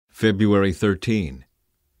February 13.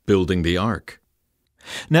 Building the Ark.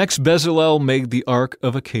 Next, Bezalel made the Ark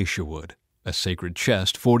of acacia wood, a sacred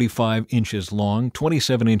chest 45 inches long,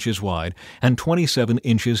 27 inches wide, and 27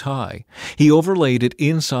 inches high. He overlaid it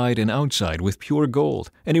inside and outside with pure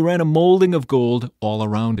gold, and he ran a molding of gold all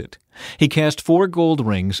around it. He cast 4 gold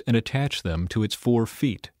rings and attached them to its 4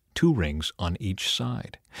 feet, 2 rings on each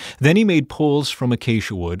side. Then he made poles from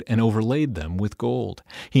acacia wood and overlaid them with gold.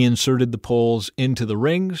 He inserted the poles into the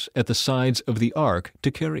rings at the sides of the ark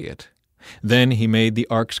to carry it. Then he made the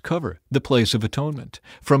ark's cover, the place of atonement,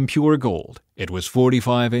 from pure gold. It was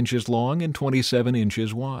 45 inches long and 27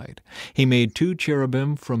 inches wide. He made 2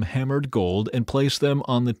 cherubim from hammered gold and placed them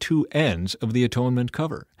on the 2 ends of the atonement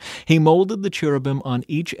cover. He molded the cherubim on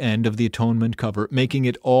each end of the atonement cover, making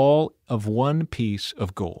it all of one piece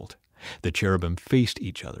of gold. The cherubim faced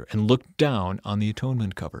each other and looked down on the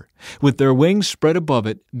atonement cover. With their wings spread above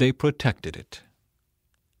it, they protected it.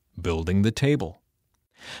 Building the table.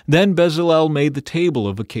 Then Bezalel made the table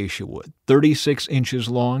of acacia wood, 36 inches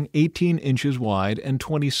long, 18 inches wide, and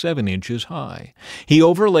 27 inches high. He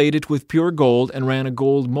overlaid it with pure gold and ran a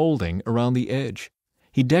gold molding around the edge.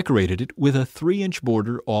 He decorated it with a 3-inch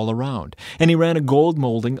border all around, and he ran a gold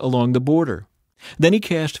molding along the border. Then he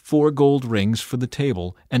cast 4 gold rings for the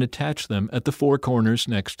table and attached them at the 4 corners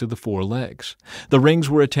next to the 4 legs. The rings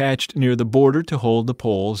were attached near the border to hold the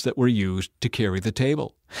poles that were used to carry the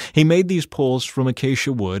table. He made these poles from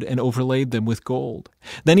acacia wood and overlaid them with gold.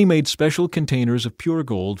 Then he made special containers of pure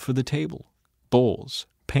gold for the table, bowls,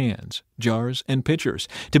 pans, jars, and pitchers,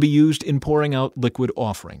 to be used in pouring out liquid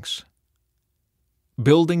offerings.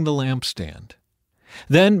 Building the lampstand.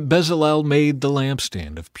 Then Bezalel made the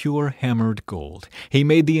lampstand of pure hammered gold. He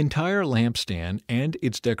made the entire lampstand and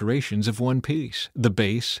its decorations of one piece, the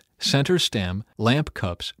base, center stem, lamp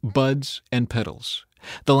cups, buds, and petals.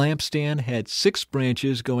 The lampstand had 6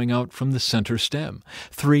 branches going out from the center stem,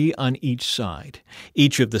 3 on each side.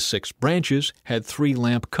 Each of the 6 branches had 3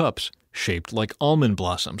 lamp cups, shaped like almond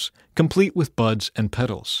blossoms, complete with buds and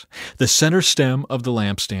petals. The center stem of the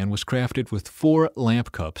lampstand was crafted with 4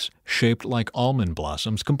 lamp cups, shaped like almond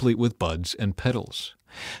blossoms, complete with buds and petals.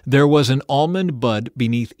 There was an almond bud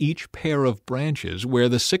beneath each pair of branches where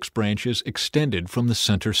the 6 branches extended from the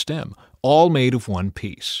center stem, all made of one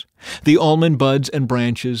piece. The almond buds and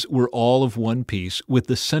branches were all of one piece with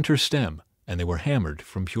the center stem, and they were hammered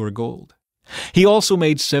from pure gold. He also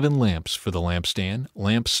made 7 lamps for the lampstand,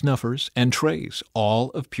 lamp snuffers, and trays, all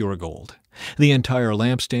of pure gold. The entire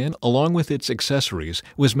lampstand, along with its accessories,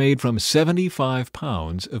 was made from 75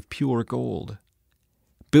 pounds of pure gold.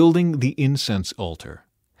 Building the incense altar.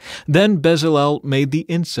 Then Bezalel made the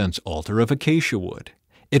incense altar of acacia wood.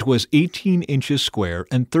 It was 18 inches square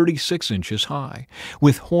and 36 inches high,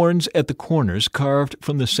 with horns at the corners carved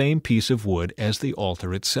from the same piece of wood as the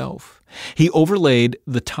altar itself. He overlaid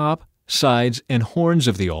the top, sides, and horns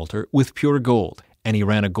of the altar with pure gold, and he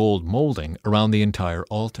ran a gold molding around the entire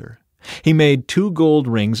altar. He made 2 gold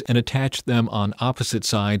rings and attached them on opposite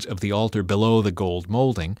sides of the altar below the gold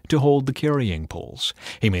molding to hold the carrying poles.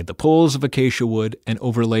 He made the poles of acacia wood and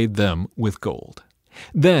overlaid them with gold.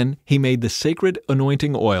 Then he made the sacred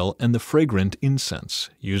anointing oil and the fragrant incense,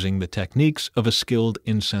 using the techniques of a skilled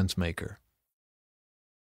incense maker.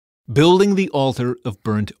 Building the altar of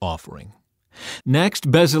burnt offering.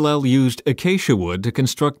 Next, Bezalel used acacia wood to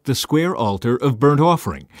construct the square altar of burnt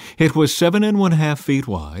offering. It was 7½ feet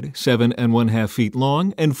wide, 7½ feet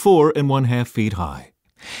long, and 4½ feet high.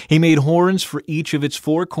 He made horns for each of its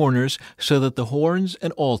 4 corners so that the horns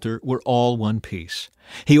and altar were all one piece.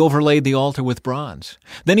 He overlaid the altar with bronze.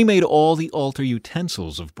 Then he made all the altar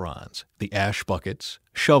utensils of bronze, the ash buckets,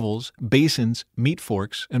 shovels, basins, meat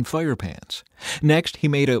forks, and fire pans. Next, he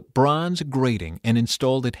made a bronze grating and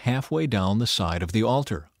installed it halfway down the side of the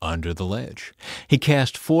altar, under the ledge. He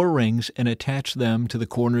cast 4 rings and attached them to the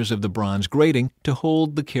corners of the bronze grating to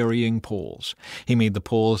hold the carrying poles. He made the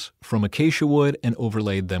poles from acacia wood and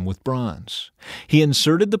overlaid them with bronze. He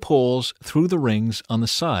inserted the poles through the rings on the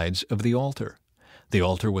sides of the altar. The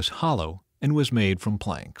altar was hollow and was made from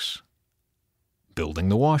planks. Building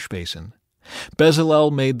the wash basin.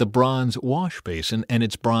 Bezalel made the bronze wash basin and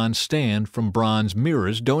its bronze stand from bronze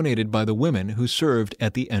mirrors donated by the women who served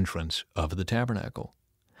at the entrance of the tabernacle.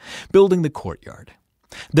 Building the courtyard.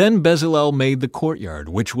 Then Bezalel made the courtyard,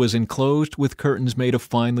 which was enclosed with curtains made of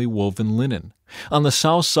finely woven linen. On the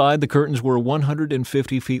south side, the curtains were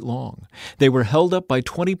 150 feet long. They were held up by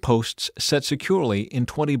 20 posts set securely in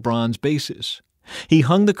 20 bronze bases. He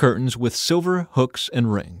hung the curtains with silver hooks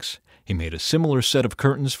and rings. He made a similar set of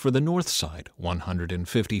curtains for the north side,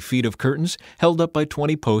 150 feet of curtains held up by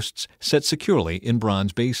 20 posts set securely in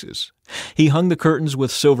bronze bases. He hung the curtains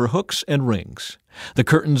with silver hooks and rings. The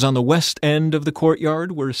curtains on the west end of the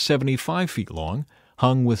courtyard were 75 feet long,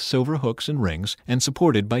 hung with silver hooks and rings, and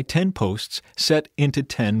supported by 10 posts set into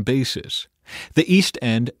 10 bases. The east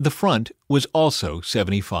end, the front, was also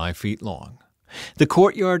 75 feet long. The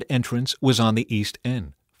courtyard entrance was on the east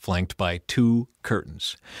end, flanked by 2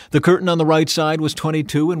 curtains. The curtain on the right side was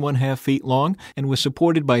 22½ feet long and was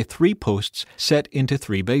supported by 3 posts set into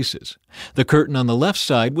 3 bases. The curtain on the left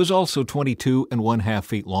side was also 22½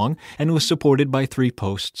 feet long and was supported by 3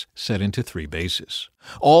 posts set into 3 bases.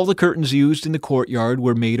 All the curtains used in the courtyard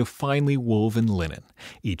were made of finely woven linen.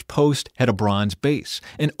 Each post had a bronze base,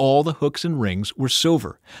 and all the hooks and rings were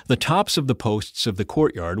silver. The tops of the posts of the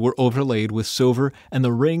courtyard were overlaid with silver, and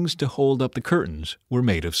the rings to hold up the curtains were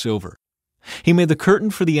made of silver. He made the curtain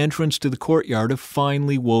for the entrance to the courtyard of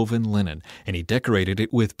finely woven linen, and he decorated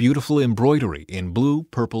it with beautiful embroidery in blue,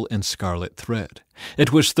 purple, and scarlet thread.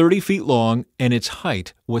 It was 30 feet long, and its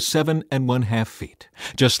height was 7½ feet,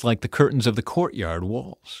 just like the curtains of the courtyard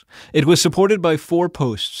walls. It was supported by 4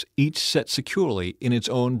 posts, each set securely in its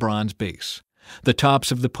own bronze base. The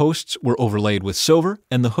tops of the posts were overlaid with silver,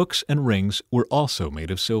 and the hooks and rings were also made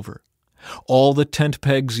of silver. All the tent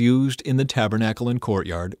pegs used in the tabernacle and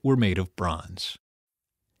courtyard were made of bronze.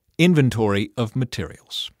 Inventory of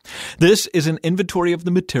materials. This is an inventory of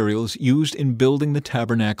the materials used in building the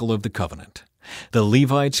tabernacle of the covenant. The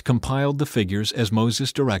Levites compiled the figures as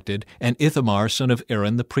Moses directed, and Ithamar, son of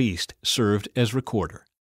Aaron the priest, served as recorder.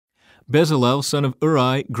 Bezalel, son of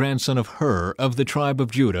Uri, grandson of Hur, of the tribe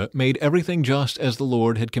of Judah, made everything just as the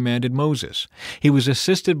Lord had commanded Moses. He was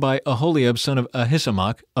assisted by Aholiab, son of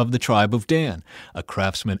Ahisamach, of the tribe of Dan, a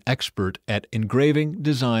craftsman expert at engraving,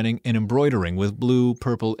 designing, and embroidering with blue,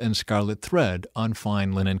 purple, and scarlet thread on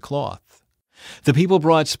fine linen cloth. The people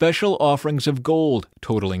brought special offerings of gold,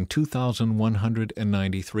 totaling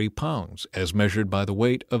 2,193 pounds, as measured by the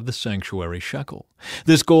weight of the sanctuary shekel.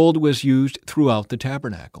 This gold was used throughout the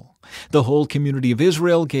tabernacle. The whole community of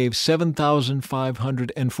Israel gave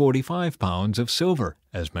 7,545 pounds of silver,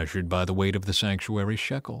 as measured by the weight of the sanctuary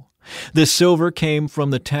shekel. This silver came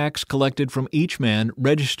from the tax collected from each man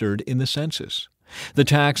registered in the census. The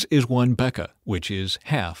tax is 1 bekah, which is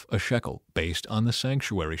half a shekel, based on the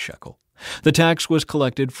sanctuary shekel. The tax was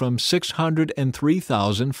collected from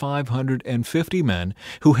 603,550 men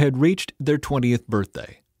who had reached their 20th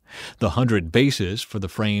birthday. The 100 bases for the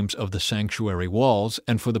frames of the sanctuary walls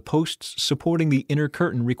and for the posts supporting the inner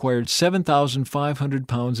curtain required 7,500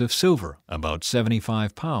 pounds of silver, about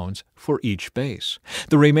 75 pounds, for each base.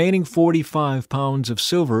 The remaining 45 pounds of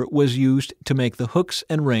silver was used to make the hooks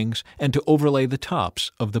and rings and to overlay the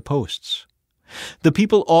tops of the posts. The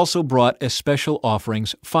people also brought as special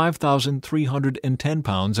offerings 5,310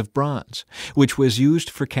 pounds of bronze, which was used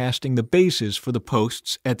for casting the bases for the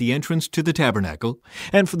posts at the entrance to the tabernacle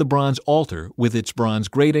and for the bronze altar with its bronze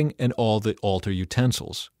grating and all the altar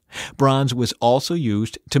utensils. Bronze was also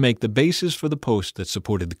used to make the bases for the posts that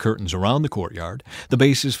supported the curtains around the courtyard, the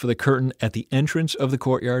bases for the curtain at the entrance of the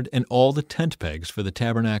courtyard, and all the tent pegs for the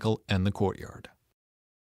tabernacle and the courtyard.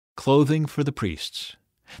 Clothing for the priests.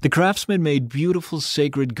 The craftsmen made beautiful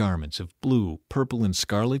sacred garments of blue, purple, and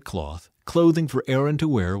scarlet cloth, clothing for Aaron to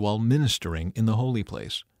wear while ministering in the holy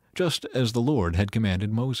place, just as the Lord had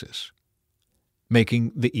commanded Moses.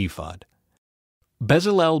 Making the ephod.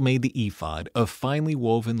 Bezalel made the ephod of finely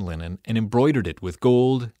woven linen and embroidered it with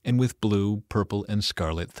gold and with blue, purple, and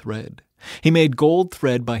scarlet thread. He made gold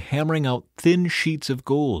thread by hammering out thin sheets of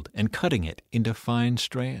gold and cutting it into fine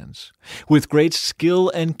strands. With great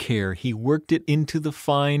skill and care, he worked it into the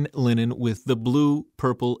fine linen with the blue,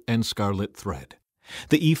 purple, and scarlet thread.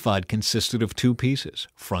 The ephod consisted of 2 pieces,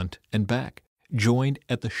 front and back, joined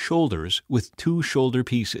at the shoulders with 2 shoulder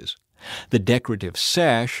pieces. The decorative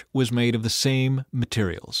sash was made of the same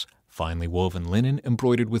materials, finely woven linen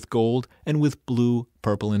embroidered with gold and with blue,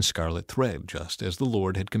 purple, and scarlet thread, just as the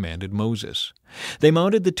Lord had commanded Moses. They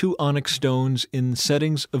mounted the 2 onyx stones in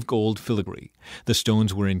settings of gold filigree. The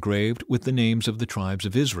stones were engraved with the names of the tribes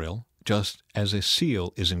of Israel, just as a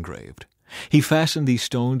seal is engraved. He fastened these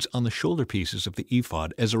stones on the shoulder pieces of the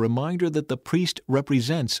ephod as a reminder that the priest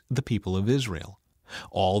represents the people of Israel.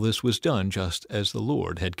 All this was done just as the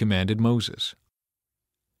Lord had commanded Moses.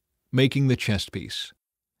 Making the chest piece.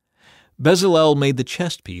 Bezalel made the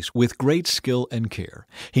chest piece with great skill and care.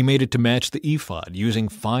 He made it to match the ephod, using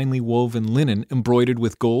finely woven linen embroidered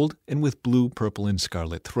with gold and with blue, purple, and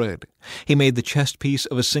scarlet thread. He made the chest piece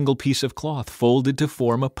of a single piece of cloth folded to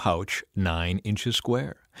form a pouch 9 inches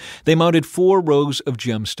square. They mounted 4 rows of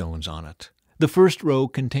gemstones on it. The first row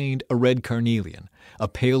contained a red carnelian, a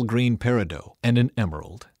pale green peridot, and an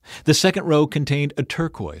emerald. The second row contained a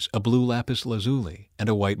turquoise, a blue lapis lazuli, and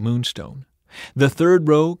a white moonstone. The third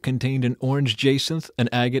row contained an orange jacinth, an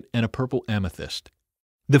agate, and a purple amethyst.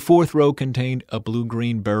 The fourth row contained a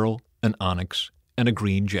blue-green beryl, an onyx, and a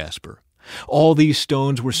green jasper. All these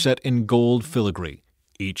stones were set in gold filigree.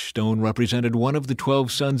 Each stone represented one of the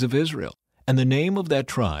 12 sons of Israel, and the name of that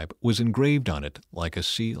tribe was engraved on it like a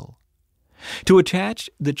seal. To attach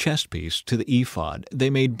the chest piece to the ephod, they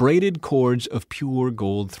made braided cords of pure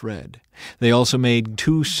gold thread. They also made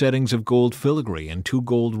 2 settings of gold filigree and 2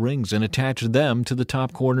 gold rings and attached them to the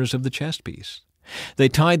top corners of the chest piece. They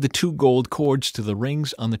tied the 2 gold cords to the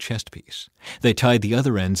rings on the chest piece. They tied the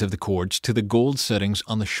other ends of the cords to the gold settings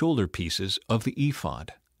on the shoulder pieces of the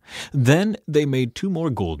ephod. Then they made 2 more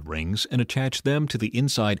gold rings and attached them to the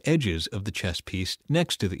inside edges of the chest piece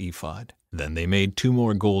next to the ephod. Then they made 2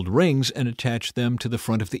 more gold rings and attached them to the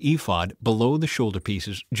front of the ephod below the shoulder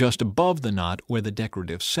pieces, just above the knot where the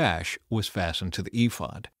decorative sash was fastened to the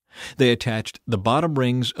ephod. They attached the bottom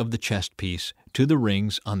rings of the chest piece to the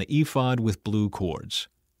rings on the ephod with blue cords.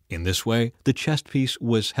 In this way, the chest piece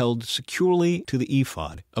was held securely to the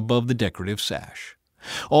ephod above the decorative sash.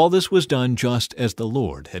 All this was done just as the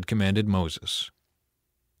Lord had commanded Moses.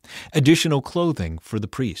 Additional clothing for the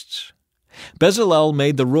priests. Bezalel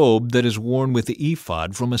made the robe that is worn with the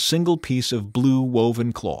ephod from a single piece of blue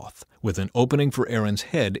woven cloth, with an opening for Aaron's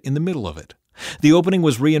head in the middle of it. The opening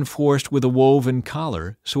was reinforced with a woven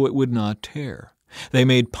collar so it would not tear. They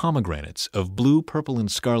made pomegranates of blue, purple,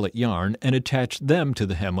 and scarlet yarn and attached them to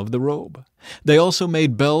the hem of the robe. They also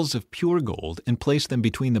made bells of pure gold and placed them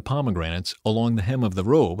between the pomegranates along the hem of the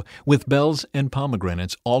robe, with bells and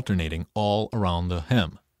pomegranates alternating all around the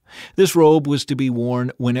hem. This robe was to be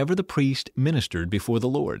worn whenever the priest ministered before the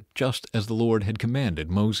Lord, just as the Lord had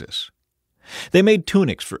commanded Moses. They made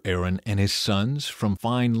tunics for Aaron and his sons from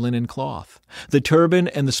fine linen cloth. The turban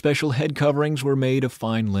and the special head coverings were made of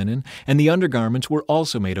fine linen, and the undergarments were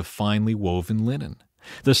also made of finely woven linen.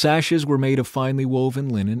 The sashes were made of finely woven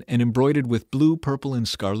linen and embroidered with blue, purple, and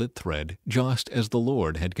scarlet thread, just as the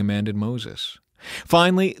Lord had commanded Moses.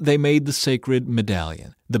 Finally, they made the sacred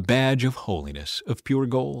medallion, the badge of holiness, of pure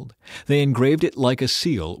gold. They engraved it like a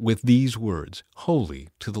seal with these words, "Holy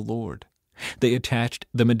to the Lord." They attached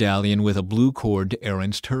the medallion with a blue cord to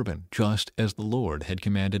Aaron's turban, just as the Lord had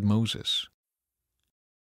commanded Moses.